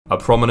A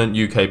prominent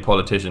UK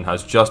politician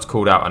has just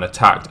called out and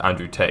attacked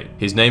Andrew Tate.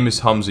 His name is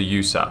Humza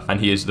Yousaf,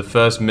 and he is the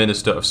First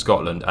Minister of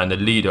Scotland and the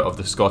leader of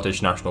the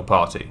Scottish National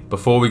Party.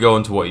 Before we go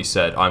on to what he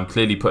said, I'm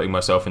clearly putting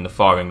myself in the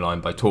firing line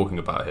by talking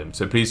about him,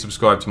 so please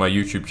subscribe to my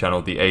YouTube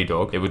channel, The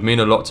A-Dog. It would mean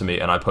a lot to me,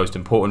 and I post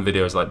important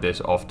videos like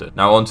this often.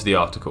 Now on to the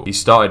article. He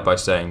started by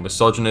saying,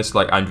 misogynists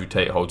like Andrew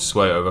Tate hold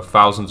sway over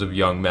thousands of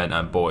young men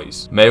and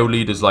boys. Male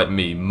leaders like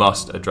me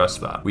must address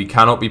that. We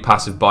cannot be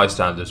passive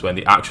bystanders when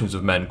the actions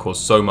of men cause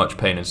so much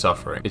pain and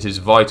suffering. It is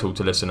vital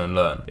to listen and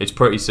learn. It's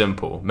pretty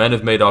simple. Men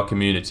have made our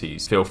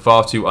communities feel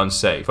far too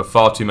unsafe for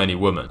far too many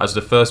women. As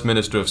the First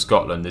Minister of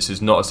Scotland, this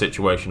is not a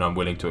situation I'm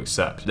willing to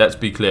accept. Let's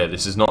be clear,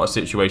 this is not a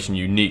situation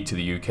unique to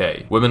the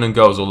UK. Women and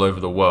girls all over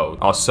the world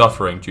are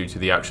suffering due to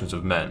the actions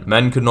of men.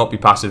 Men could not be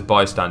passive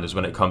bystanders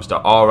when it comes to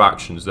our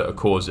actions that are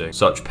causing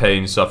such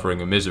pain, suffering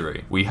and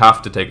misery. We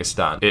have to take a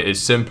stand. It is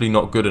simply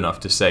not good enough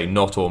to say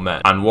not all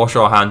men and wash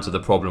our hands of the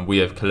problem we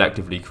have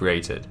collectively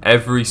created.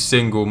 Every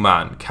single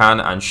man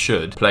can and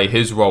should play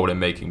his role in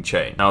making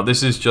change. Now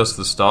this is just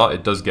the start,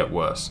 it does get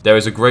worse. There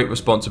is a great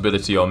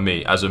responsibility on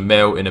me as a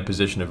male in a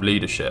position of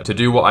leadership to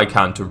do what I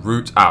can to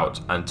root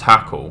out and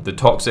tackle the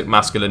toxic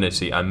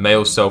masculinity and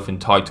male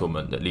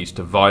self-entitlement that leads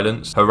to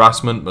violence,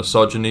 harassment,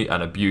 misogyny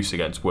and abuse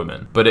against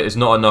women. But it is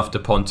not enough to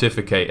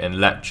pontificate and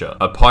lecture.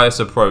 A pious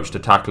approach to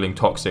tackling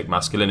toxic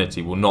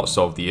masculinity will not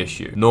solve the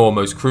issue, nor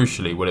most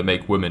crucially will it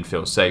make women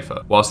feel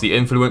safer. Whilst the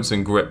influence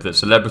and grip that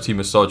celebrity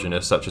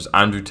misogynists such as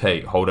Andrew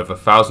Tate hold over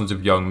thousands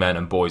of young men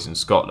and boys in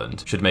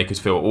Scotland should make us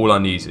feel all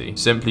uneasy,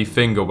 simply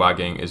finger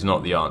wagging is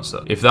not the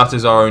answer. If that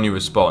is our only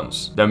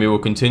response, then we will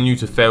continue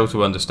to fail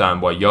to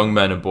understand why young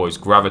men and boys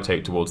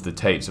gravitate towards the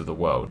Tates of the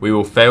world. We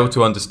will fail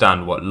to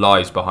understand what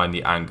lies behind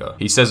the anger.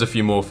 He says a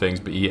few more things,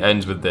 but he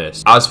ends with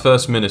this. As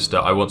First Minister,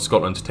 I want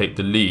Scotland to take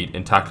the lead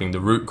in tackling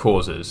the root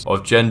causes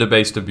of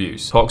gender-based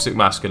abuse, toxic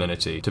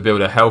masculinity, to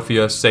build a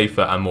healthier,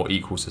 safer and more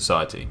equal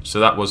society. So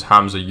that was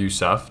Humza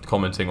Yousaf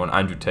commenting on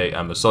Andrew Tate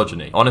and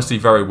misogyny. Honestly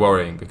very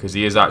worrying because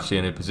he is actually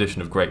in a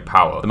position of great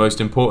power. The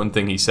most important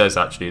thing he says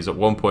actually is at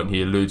one point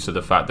he alludes to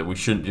the fact that we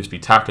shouldn't just be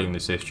tackling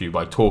this issue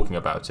by talking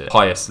about it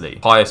piously.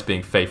 Pious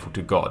being faithful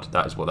to God,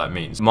 that is what that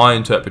means. My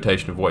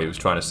interpretation of what he was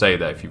trying to say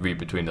there, if you read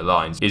between the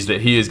lines, is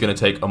that he is going to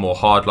take a more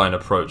hardline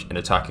approach in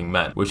attacking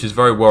men, which is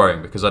very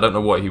worrying because I don't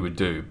know what he would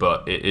do,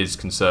 but it is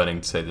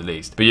concerning to say the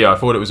least. But yeah, I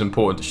thought it was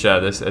important to share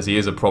this as he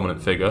is a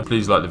prominent figure.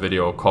 Please like the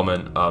video or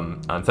comment,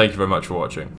 and thank you very much for watching.